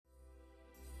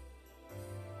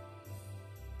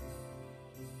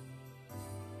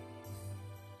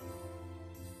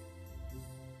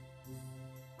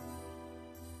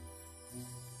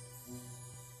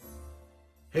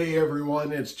Hey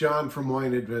everyone, it's John from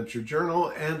Wine Adventure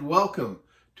Journal, and welcome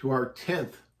to our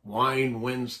 10th Wine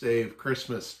Wednesday of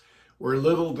Christmas. We're a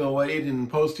little delayed in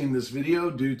posting this video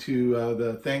due to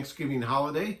the Thanksgiving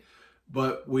holiday,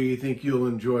 but we think you'll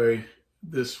enjoy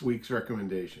this week's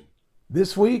recommendation.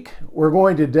 This week, we're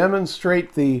going to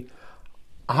demonstrate the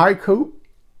HiCoup.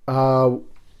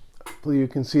 You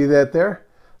can see that there.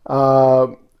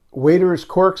 Waiter's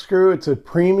corkscrew. It's a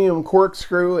premium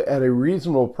corkscrew at a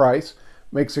reasonable price.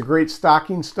 Makes a great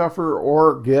stocking stuffer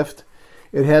or gift.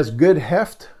 It has good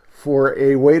heft for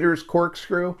a waiter's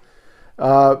corkscrew.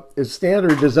 It's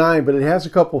standard design, but it has a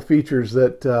couple features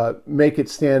that make it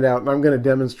stand out, and I'm going to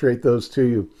demonstrate those to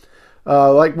you.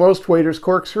 Like most waiter's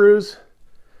corkscrews,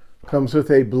 comes with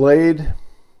a blade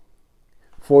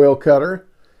foil cutter.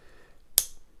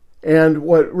 And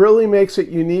what really makes it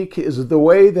unique is the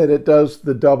way that it does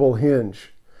the double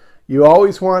hinge. You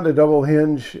always want a double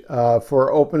hinge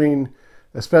for opening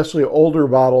especially older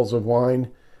bottles of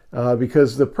wine,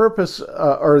 because the purpose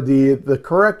or the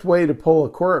correct way to pull a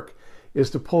cork is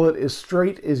to pull it as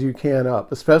straight as you can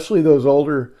up, especially those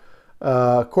older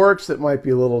corks that might be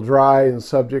a little dry and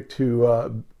subject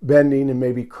to bending and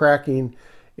maybe cracking.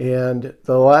 And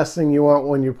the last thing you want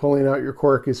when you're pulling out your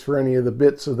cork is for any of the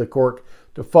bits of the cork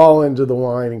to fall into the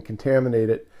wine and contaminate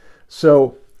it.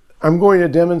 So I'm going to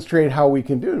demonstrate how we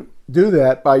can do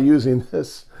that by using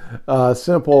this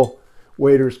simple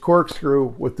waiter's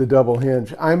corkscrew with the double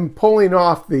hinge. I'm pulling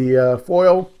off the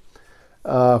foil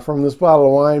from this bottle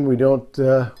of wine. We don't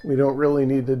really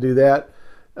need to do that.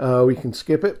 We can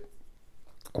skip it.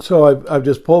 So I've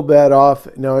just pulled that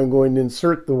off. Now I'm going to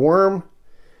insert the worm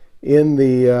in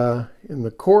the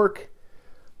cork.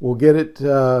 We'll get it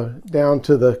down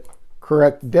to the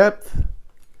correct depth.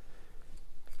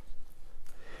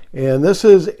 And this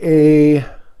is a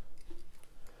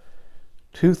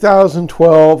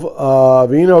 2012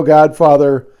 Vino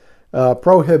Godfather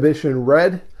Prohibition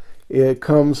Red. It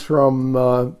comes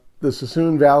from the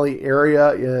Sassoon Valley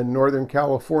area in Northern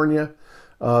California,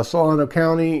 Solano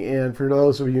County. And for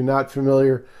those of you not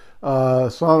familiar,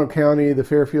 Solano County, the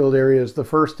Fairfield area, is the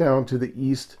first town to the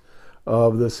east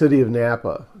of the city of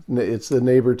Napa. It's the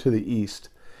neighbor to the east.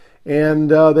 And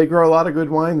they grow a lot of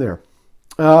good wine there.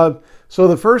 So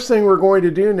the first thing we're going to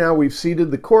do now, we've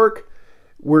seated the cork.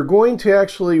 We're going to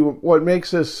actually, what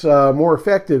makes this more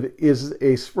effective is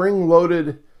a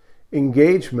spring-loaded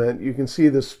engagement. You can see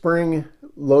the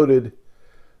spring-loaded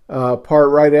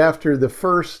part right after the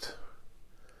first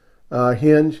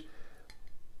hinge.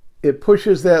 It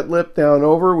pushes that lip down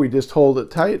over. We just hold it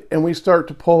tight and we start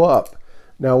to pull up.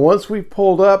 Now, once we've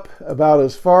pulled up about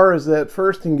as far as that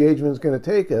first engagement is going to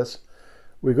take us,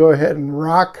 we go ahead and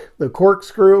rock the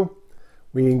corkscrew.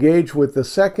 We engage with the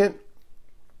second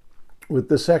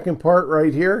part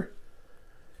right here.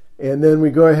 And then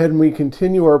we go ahead and we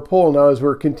continue our pull. Now, as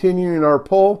we're continuing our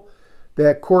pull,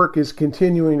 that cork is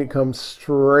continuing to come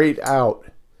straight out.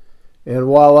 And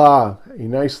voila, a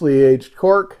nicely aged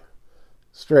cork,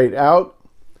 straight out.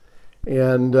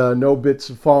 And no bits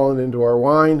have fallen into our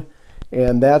wine.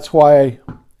 And that's why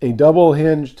a double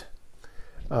hinged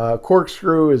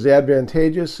corkscrew is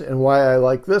advantageous, and why I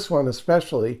like this one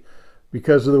especially,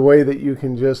 because of the way that you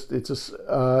can just,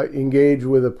 engage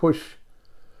with a push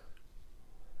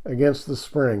against the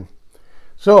spring.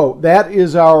 So that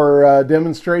is our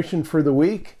demonstration for the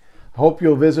week. I hope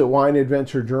you'll visit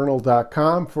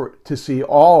wineadventurejournal.com to see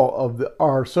all of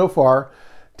our so far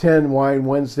 10 Wine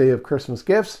Wednesday of Christmas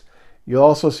gifts. You'll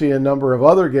also see a number of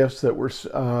other gifts that we're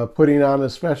putting on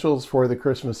as specials for the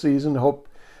Christmas season. Hope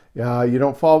you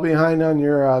don't fall behind on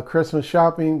your Christmas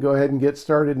shopping. Go ahead and get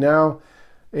started now.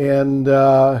 And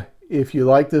if you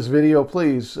like this video,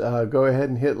 please go ahead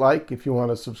and hit like. If you want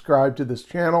to subscribe to this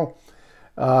channel,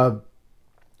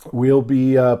 we'll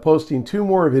be posting 2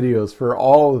 more videos for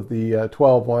all of the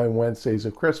 12 Wine Wednesdays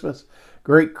of Christmas.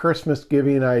 Great Christmas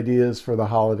giving ideas for the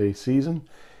holiday season.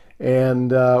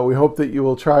 And we hope that you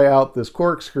will try out this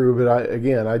corkscrew. But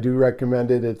again, I do recommend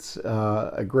it. It's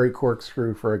a great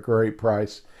corkscrew for a great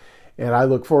price. And I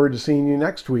look forward to seeing you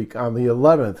next week on the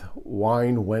 11th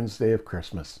Wine Wednesday of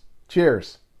Christmas.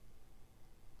 Cheers.